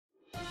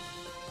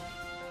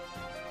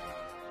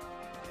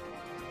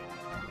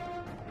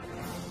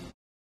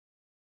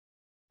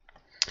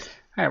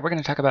All right, we're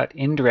going to talk about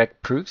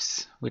indirect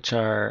proofs, which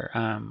are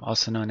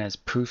also known as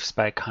proofs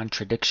by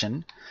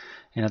contradiction.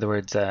 In other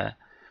words,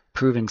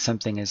 proving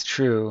something is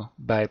true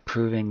by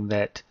proving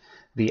that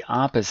the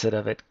opposite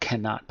of it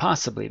cannot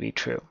possibly be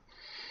true.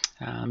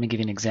 Let me give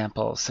you an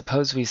example.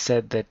 Suppose we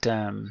said that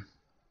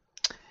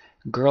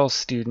girl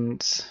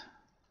students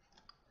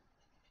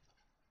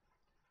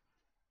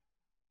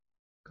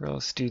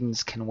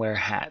can wear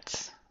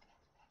hats.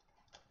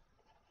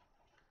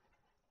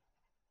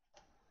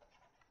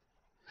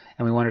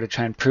 And we wanted to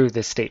try and prove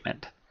this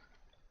statement.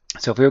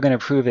 So if we were going to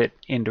prove it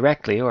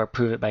indirectly or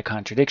prove it by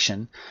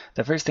contradiction,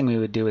 the first thing we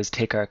would do is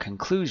take our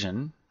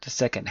conclusion, the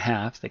second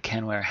half, the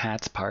can wear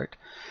hats part,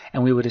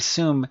 and we would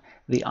assume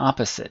the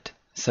opposite.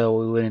 So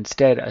we would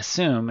instead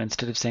assume,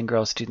 instead of saying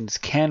girl students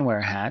can wear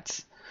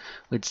hats,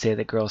 we'd say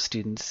that girl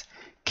students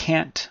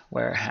can't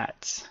wear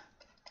hats.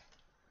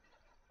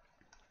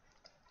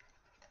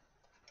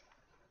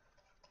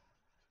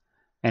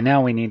 And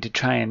now we need to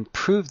try and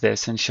prove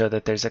this and show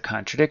that there's a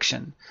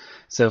contradiction.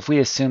 So if we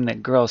assume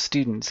that girl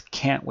students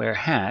can't wear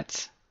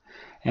hats,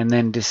 and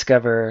then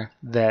discover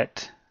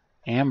that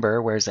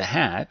Amber wears a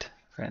hat,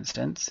 for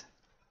instance,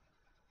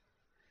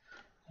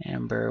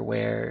 Amber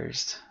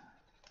wears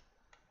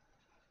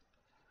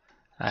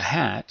a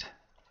hat,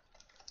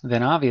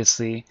 then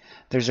obviously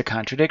there's a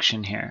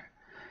contradiction here.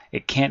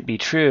 It can't be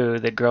true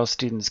that girl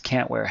students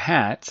can't wear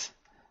hats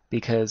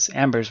because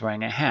Amber's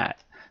wearing a hat.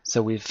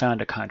 So we've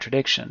found a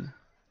contradiction.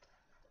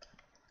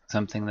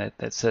 Something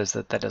that says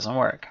that doesn't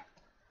work.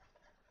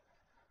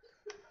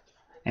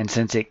 And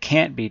since it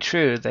can't be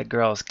true that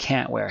girls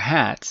can't wear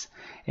hats,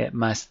 it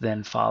must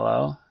then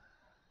follow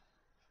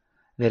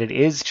that it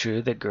is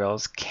true that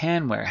girls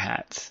can wear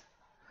hats,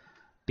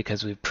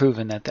 because we've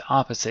proven that the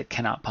opposite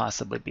cannot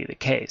possibly be the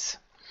case.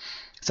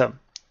 So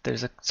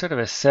there's a sort of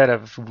a set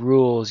of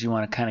rules you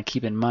want to kind of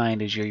keep in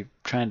mind as you're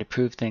trying to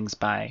prove things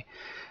by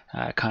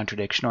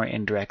contradiction or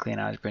indirectly in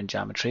algebra and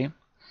geometry.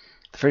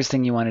 The first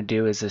thing you want to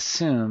do is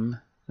assume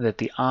that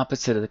the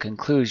opposite of the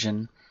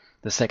conclusion,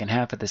 the second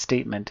half of the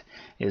statement,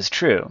 is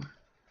true.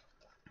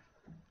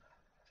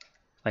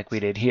 Like we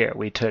did here.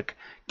 We took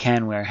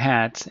can wear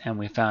hats and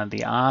we found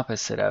the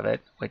opposite of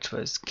it, which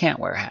was can't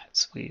wear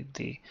hats.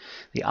 The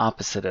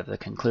opposite of the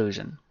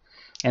conclusion.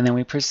 And then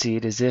we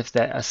proceed as if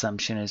that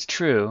assumption is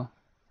true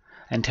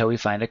until we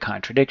find a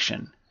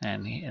contradiction.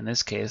 And in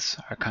this case,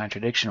 our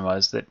contradiction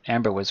was that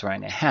Amber was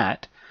wearing a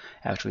hat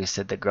after we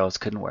said that girls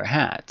couldn't wear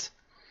hats.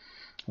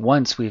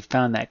 Once we've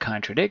found that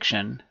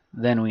contradiction,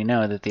 then we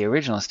know that the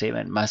original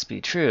statement must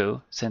be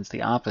true, since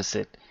the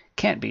opposite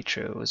can't be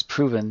true. It was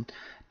proven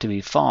to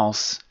be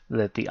false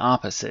that the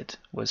opposite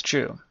was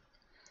true.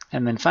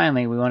 And then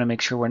finally, we want to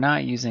make sure we're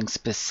not using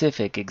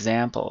specific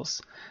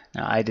examples.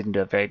 Now, I didn't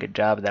do a very good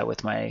job of that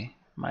with my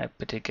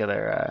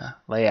particular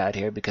layout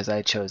here because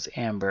I chose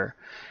Amber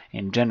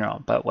in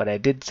general. But what I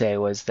did say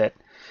was that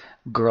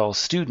girl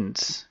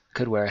students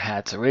could wear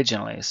hats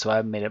originally, so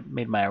I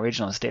made my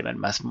original statement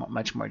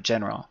much more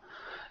general.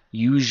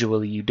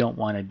 Usually you don't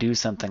want to do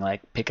something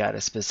like pick out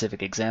a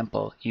specific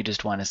example. You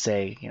just want to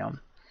say,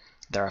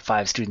 there are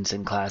 5 students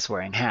in class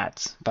wearing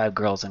hats, 5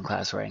 girls in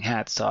class wearing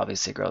hats, so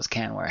obviously girls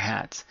can wear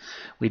hats.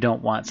 We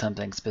don't want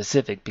something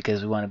specific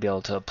because we want to be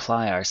able to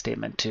apply our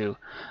statement to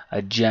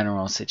a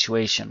general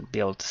situation, be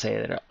able to say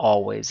that it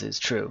always is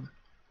true.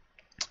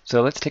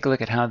 So let's take a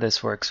look at how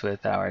this works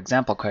with our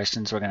example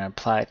questions. We're going to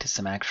apply it to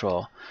some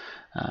actual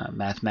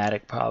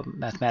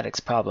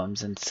mathematics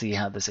problems and see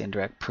how this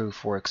indirect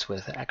proof works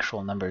with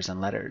actual numbers and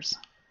letters.